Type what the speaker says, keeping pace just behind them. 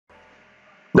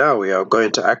Now we are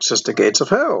going to access the gates of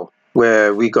hell,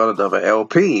 where we got another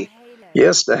LP.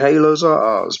 Yes, the halos are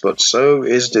ours, but so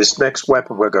is this next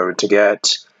weapon we're going to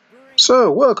get.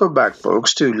 So, welcome back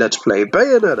folks to Let's Play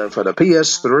Bayonetta for the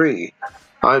PS3.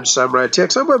 I'm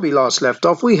SamuraiT-X, and when we last left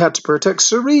off we had to protect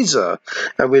Cereza.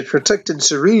 And with protecting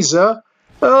Cereza,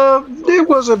 it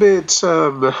was a bit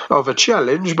of a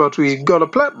challenge, but we got a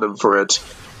platinum for it.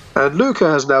 And Luca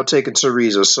has now taken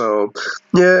Cereza, so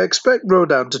yeah, expect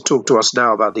Rodan to talk to us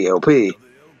now about the LP.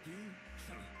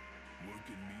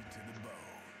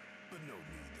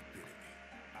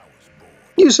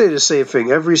 You say the same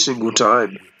thing every single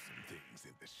time.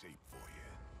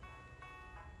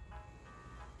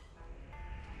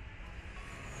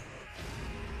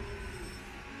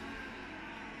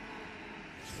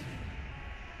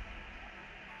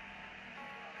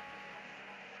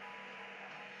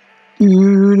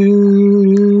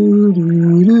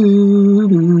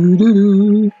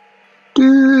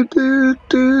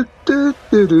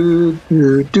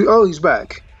 Oh, he's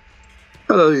back.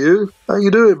 Hello, you. How you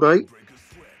doing, mate?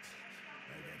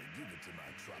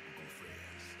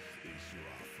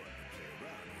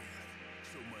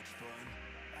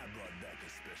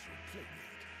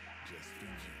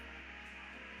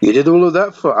 You did all of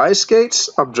that for ice skates?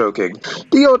 I'm joking.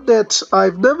 The Ordnet,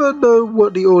 I've never known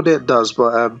what the Ordnet does,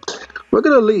 but we're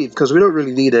going to leave because we don't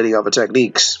really need any other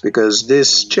techniques, because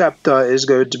this chapter is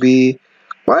going to be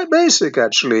quite basic,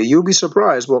 actually. You'll be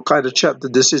surprised what kind of chapter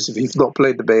this is if you've not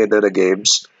played the Bayonetta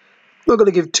games. I'm not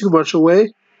going to give too much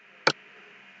away.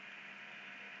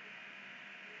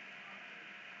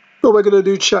 But we're going to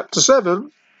do chapter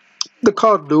 7. The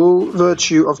cardinal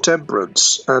virtue of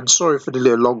temperance. And sorry for the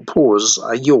little long pause,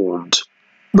 I yawned.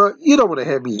 But you don't want to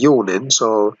hear me yawning,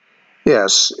 so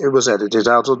yes, it was edited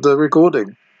out of the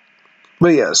recording.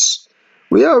 But yes,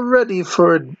 we are ready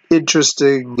for an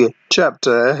interesting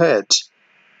chapter ahead.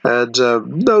 And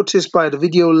notice by the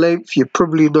video length, you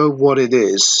probably know what it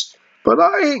is. But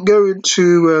I ain't going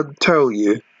to tell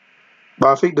you. But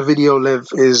I think the video length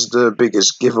is the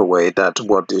biggest giveaway that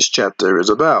what this chapter is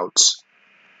about.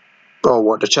 Or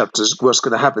what's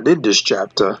going to happen in this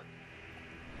chapter.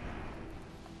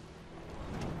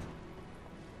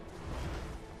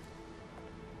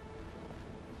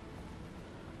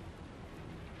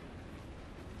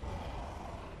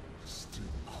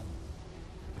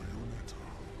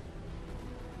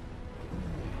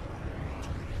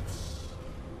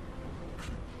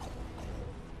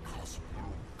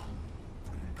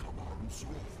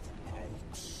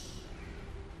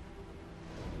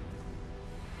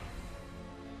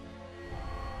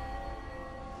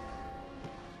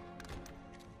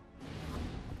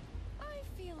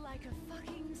 Like a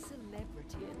fucking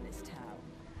celebrity in this town.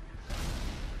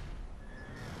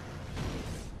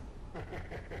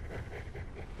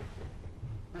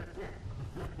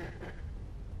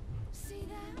 See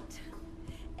that?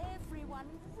 Everyone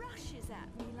rushes at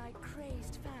me like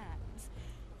crazed fans.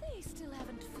 They still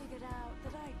haven't figured out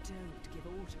that I don't give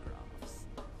autographs.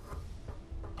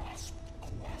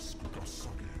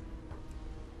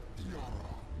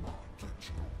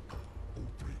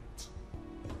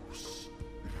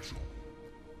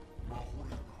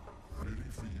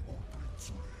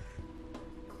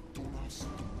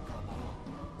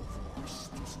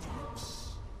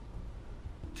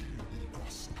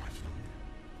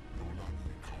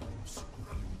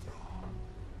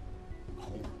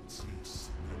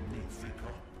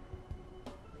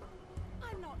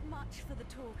 For the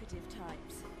talkative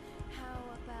types. How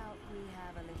about we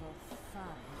have a little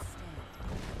fun instead?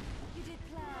 You did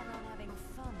plan on having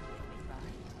fun with me,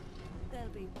 right? There'll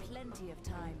be plenty of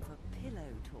time for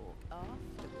pillow talk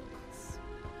afterwards.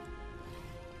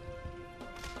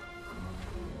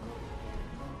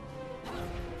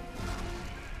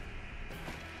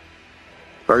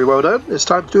 Very well done. It's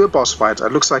time to do a boss fight.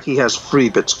 It looks like he has 3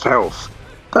 bits of health.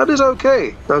 That is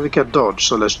okay. Now we can dodge.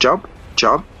 So let's jump,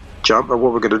 jump, jump, and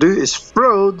what we're going to do is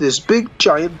throw this big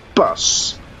giant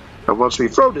bus. And once we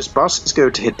throw this bus, it's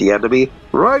going to hit the enemy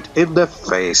right in the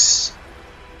face.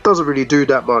 Doesn't really do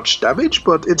that much damage,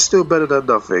 but it's still better than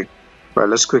nothing. Right,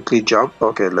 let's quickly jump.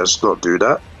 Okay, let's not do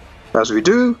that. As we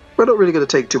do, we're not really going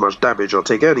to take too much damage or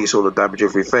take any sort of damage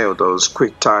if we fail those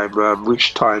quick time,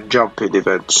 witch time jumping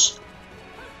events.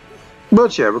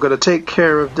 But yeah, we're going to take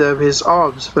care of his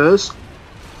arms first.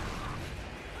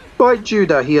 Mind you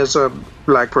that he has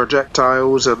like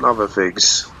projectiles and other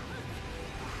things.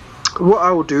 What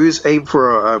I will do is aim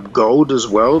for gold as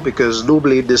well, because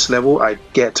normally in this level I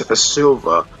get a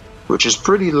silver, which is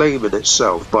pretty lame in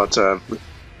itself, but I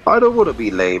don't want to be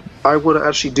lame. I want to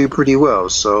actually do pretty well,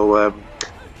 so I'm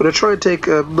going to try and take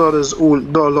not a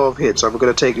lot of hits. I'm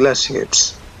going to take less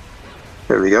hits.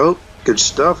 There we go. Good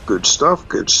stuff, good stuff,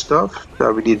 good stuff.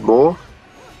 Now we need more.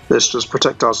 Let's just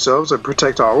protect ourselves and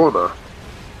protect our honor.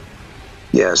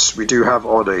 Yes, we do have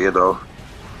honor, you know.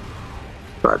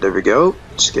 Right, there we go.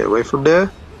 Let's get away from there.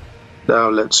 Now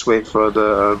let's wait for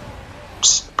the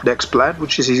next plan,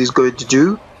 which is he's going to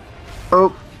do.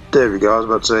 Oh, there we go. I was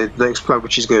about to say the next plan,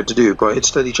 which he's going to do, but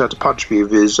instead he tried to punch me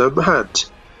with his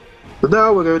hand. But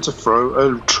now we're going to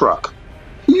throw a truck.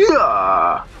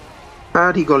 Yeah!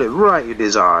 And he got it right in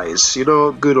his eyes. You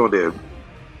know, good on him.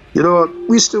 You know what?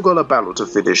 We still got a battle to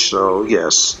finish, so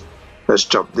yes. Let's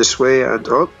jump this way and...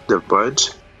 oh, never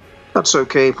mind. That's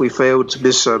okay if we fail to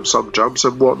miss some jumps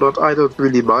and whatnot. I don't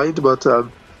really mind, but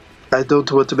I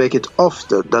don't want to make it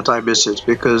often that I miss it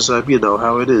because you know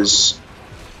how it is.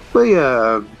 But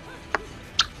yeah,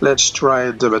 let's try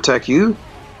and attack you.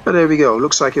 And there we go.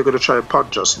 Looks like you're going to try and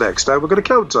punch us next. Now we're going to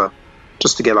counter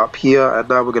just to get up here. And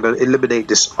now we're going to eliminate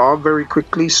this arm very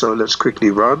quickly. So let's quickly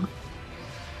run.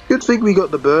 Good thing we got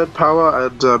the bird power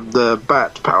and the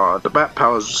bat power. The bat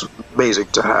power is amazing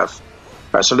to have.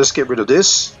 Alright, so let's get rid of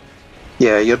this.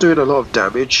 Yeah, you're doing a lot of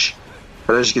damage.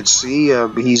 And as you can see,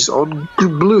 he's on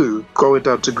blue, going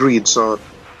down to green. So,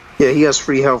 yeah, he has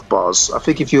 3 health bars. I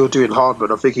think if you're doing hard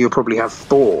mode, I think you'll probably have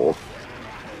 4.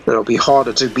 It'll be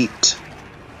harder to beat.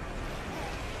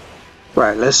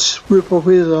 Right, let's rip off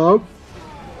his arm.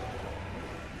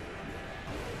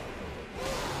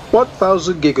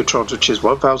 1,000 gigatrons, which is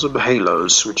 1,000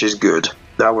 halos, which is good.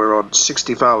 Now we're on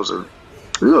 60,000.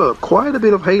 Quite a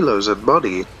bit of halos and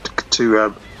money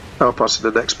to help us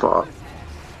in the next part.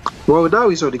 Well, now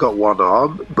he's only got 1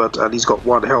 arm, and he's got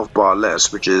 1 health bar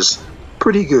less, which is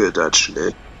pretty good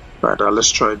actually. Right, now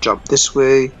let's try and jump this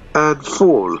way and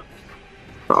fall.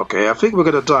 Okay, I think we're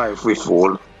gonna die if we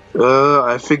fall.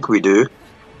 I think we do.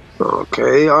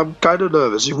 Okay, I'm kind of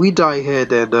nervous. If we die here,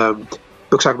 then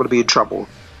looks like I'm gonna be in trouble.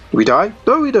 Do we die?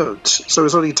 No, we don't. So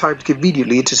it's only timed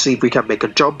conveniently to see if we can make a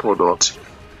jump or not.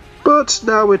 But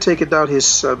now we're taking down his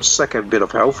second bit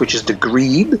of health, which is the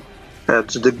green. And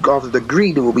after the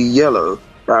green, it will be yellow.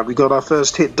 We got our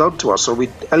first hit done to us, so we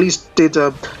at least did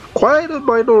quite a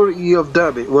minority of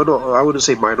damage. Well, not, I wouldn't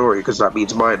say minority because that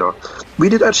means minor. We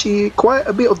did actually quite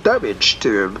a bit of damage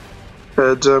to him.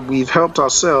 And we've helped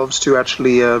ourselves to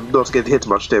actually not get hit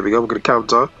much. There we go, we're going to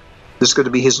counter. This is going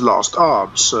to be his last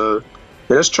arm, so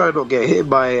yeah, let's try not get hit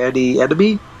by any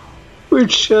enemy,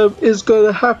 which is going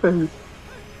to happen.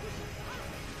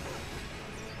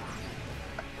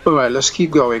 Alright, let's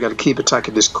keep going and keep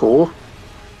attacking this core.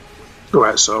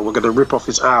 Alright, so we're going to rip off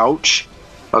his... ouch.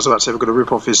 I was about to say we're going to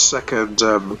rip off his second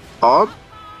arm.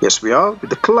 Yes, we are. With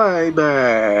the climax.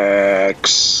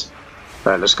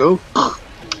 Alright, let's go.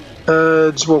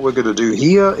 And what we're going to do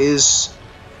here is...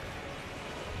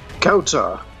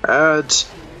 counter. And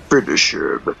finish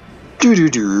him.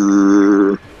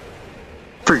 Doo-doo-doo.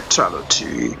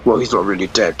 Fatality. Well, he's not really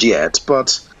dead yet,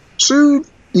 but soon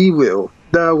he will.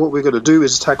 Now what we're going to do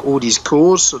is attack all these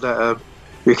cores so that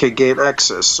we can gain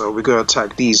access. So we're going to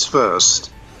attack these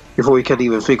first before we can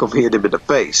even think of hitting him in the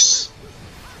face.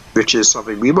 Which is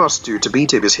something we must do to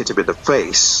beat him, is hit him in the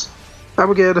face. And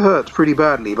we're getting hurt pretty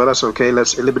badly, but that's okay.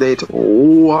 Let's eliminate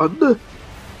 1.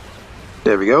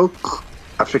 There we go.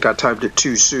 I think I timed it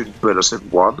too soon when I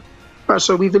said 1. Alright,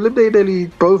 so we've eliminated nearly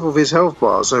both of his health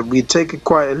bars and we've taken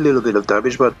quite a little bit of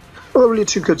damage, but I'm not really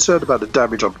too concerned about the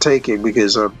damage I'm taking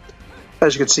because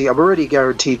as you can see, I'm already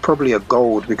guaranteed probably a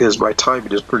gold because my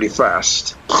timing is pretty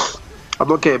fast. I'm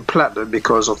not getting platinum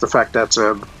because of the fact that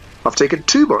I've taken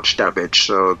too much damage,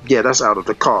 so yeah, that's out of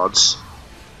the cards.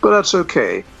 But that's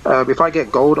okay. If I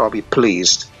get gold, I'll be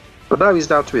pleased. But now he's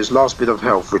down to his last bit of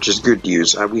health, which is good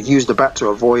news, and we've used the bat to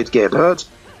avoid getting hurt.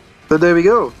 And there we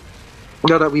go.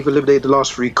 Now that we've eliminated the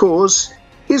last 3 cores,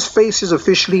 his face is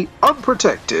officially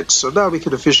unprotected, so now we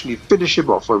can officially finish him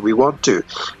off when we want to.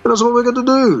 And that's what we're going to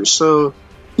do. So,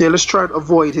 yeah, let's try and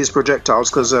avoid his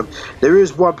projectiles, because there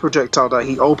is one projectile that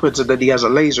he opens and then he has a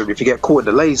laser, and if you get caught in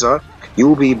the laser, you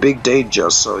will be in big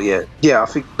danger. So, yeah, I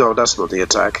think, no, that's not the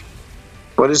attack.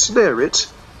 But it's near it.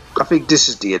 I think this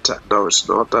is the attack. No, it's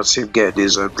not. That's him getting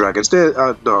his dragons. There,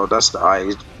 no, that's the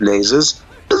eye lasers.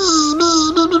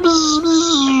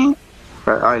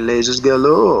 Right, eye lasers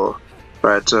galore.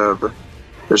 Right,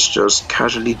 let's just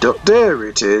casually duck. There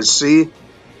it is, see?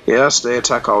 Yeah, that's the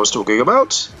attack I was talking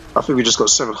about. I think we just got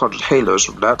 700 halos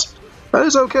from that. That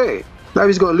is okay. Now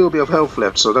he's got a little bit of health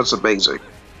left, so that's amazing.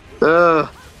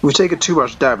 We've taken too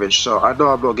much damage, so I know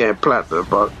I'm not getting platinum,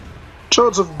 but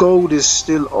chance of gold is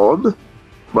still on.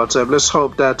 But let's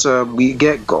hope that we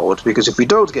get gold, because if we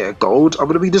don't get gold, I'm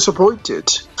going to be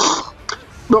disappointed.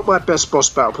 Not my best boss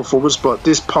battle performance, but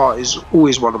this part is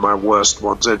always one of my worst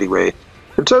ones anyway.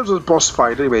 In terms of the boss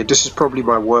fight, anyway, this is probably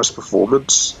my worst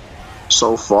performance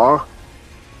so far.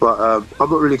 But I'm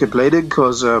not really complaining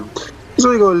because he's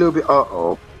only got a little bit.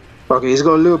 Okay, he's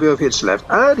got a little bit of hits left,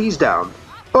 and he's down.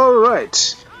 All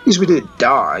right, at least we didn't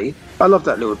die. I love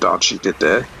that little dance she did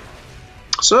there.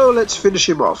 So let's finish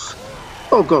him off.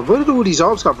 Oh god, where did all these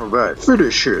arms come from? Right,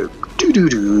 finish him. Doo doo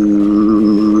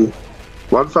doo.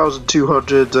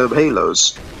 1,200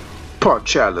 halos.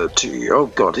 Punchality. Oh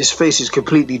god, his face is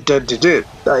completely dented in.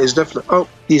 That is definitely. Oh,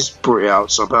 he's brought it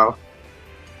out somehow.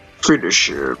 Finish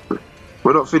him.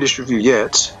 We're not finished with you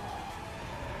yet.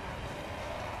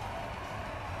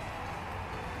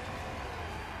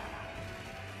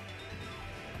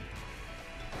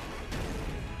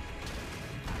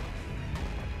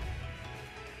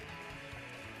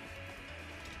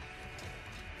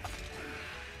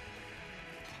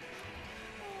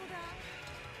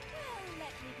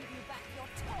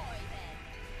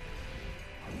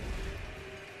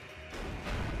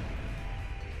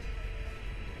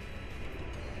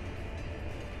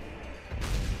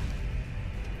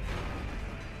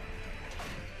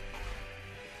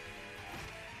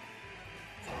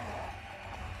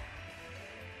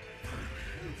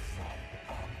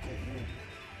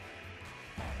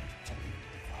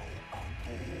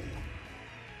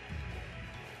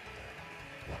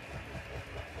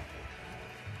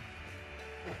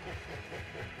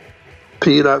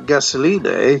 Peanut gasoline,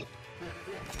 eh?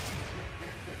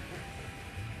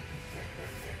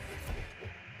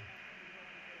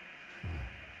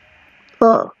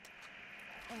 Oh.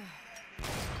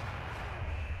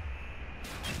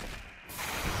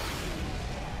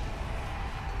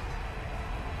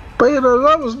 But you know,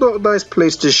 that was not a nice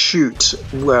place to shoot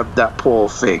that poor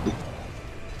thing.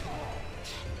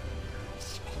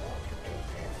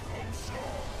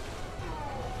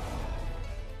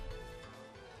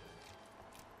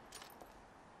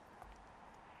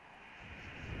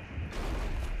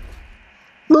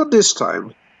 Not this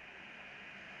time.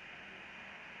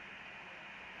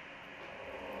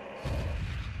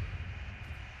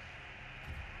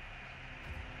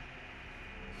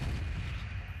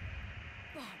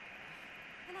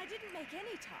 And I didn't make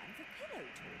any time for pillow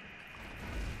talk.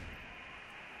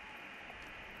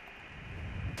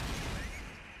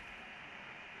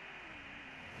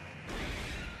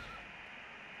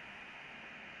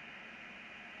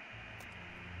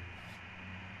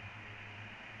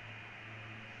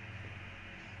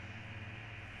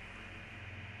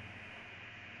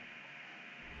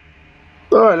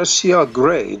 Alright, let's see our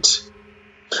grades.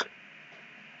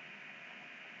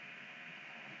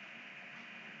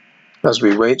 As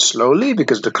we wait slowly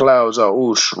because the clouds are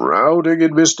all shrouding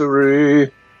in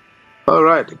mystery.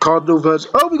 Alright, the cardinal verse.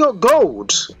 Oh, we got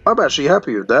gold! I'm actually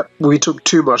happy with that. We took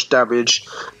too much damage.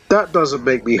 That doesn't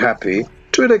make me happy.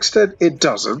 To an extent, it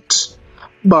doesn't.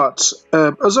 But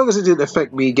as long as it didn't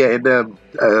affect me getting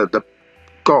the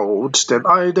gold, then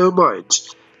I don't mind.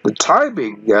 The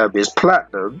timing is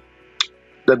platinum.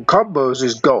 The combos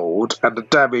is gold, and the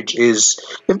damage is...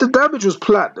 If the damage was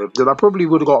platinum, then I probably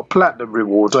would have got a platinum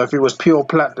reward, or if it was pure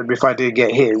platinum, if I didn't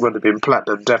get hit, it would have been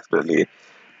platinum, definitely.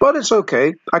 But it's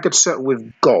okay, I could settle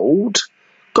with gold.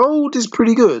 Gold is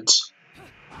pretty good.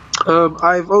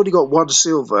 I've only got 1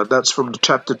 silver, and that's from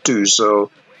chapter 2, so...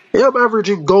 Yeah, I'm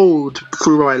averaging gold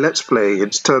through my Let's Play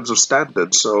in terms of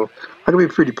standards, so I can be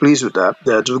pretty pleased with that.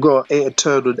 We've got 8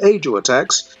 eternal angel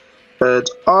attacks. And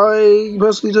I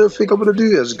personally don't think I'm going to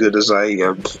do as good as I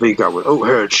think I would. Oh,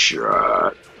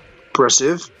 headshot.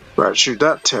 Impressive. Right, shoot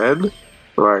that 10.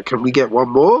 Right, can we get one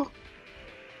more?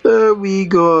 We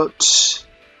got...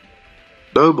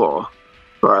 No more.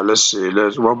 Right, let's see.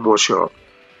 There's one more shot.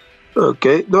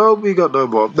 Okay, no, we got no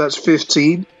more. That's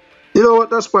 15. You know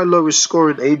what? That's my lowest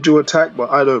scoring angel attack,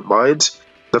 but I don't mind.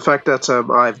 The fact that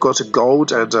I've got a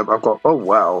gold and I've got... Oh,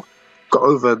 wow. Got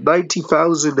over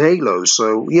 90,000 halos,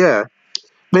 so yeah,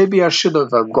 maybe I should have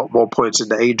got more points in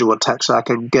the angel attack so I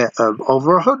can get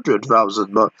over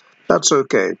 100,000, but that's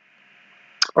okay.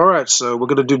 Alright, so we're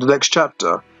going to do the next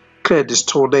chapter. Clear this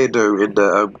tornado in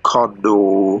the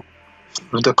Cardinal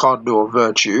of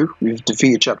Virtue. We've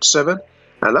defeated chapter 7,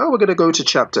 and now we're going to go to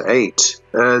chapter 8,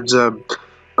 and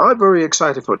I'm very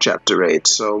excited for chapter 8,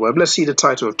 so let's see the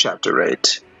title of chapter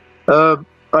 8.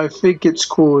 I think it's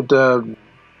called...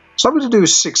 something to do with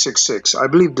 666. I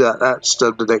believe that's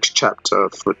the next chapter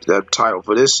for the title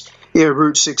for this. Yeah,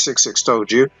 Route 666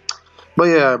 told you. But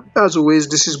yeah, as always,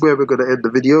 this is where we're going to end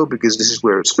the video because this is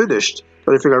where it's finished.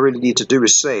 The only thing I really need to do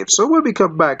is save. So when we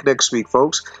come back next week,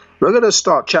 folks, we're going to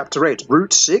start chapter 8,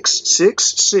 Route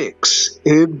 666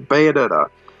 in Bayonetta.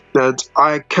 and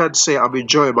I can say I'm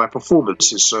enjoying my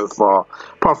performances so far.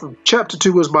 Apart from Chapter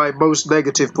 2 was my most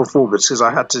negative performance because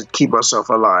I had to keep myself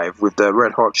alive with the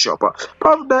red hot shot. But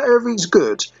apart from that, everything's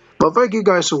good. But thank you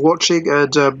guys for watching,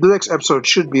 and the next episode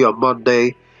should be on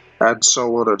Monday, and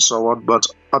so on and so on. But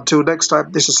until next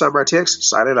time, this is SamuraiT-X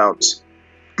signing out.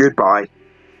 Goodbye.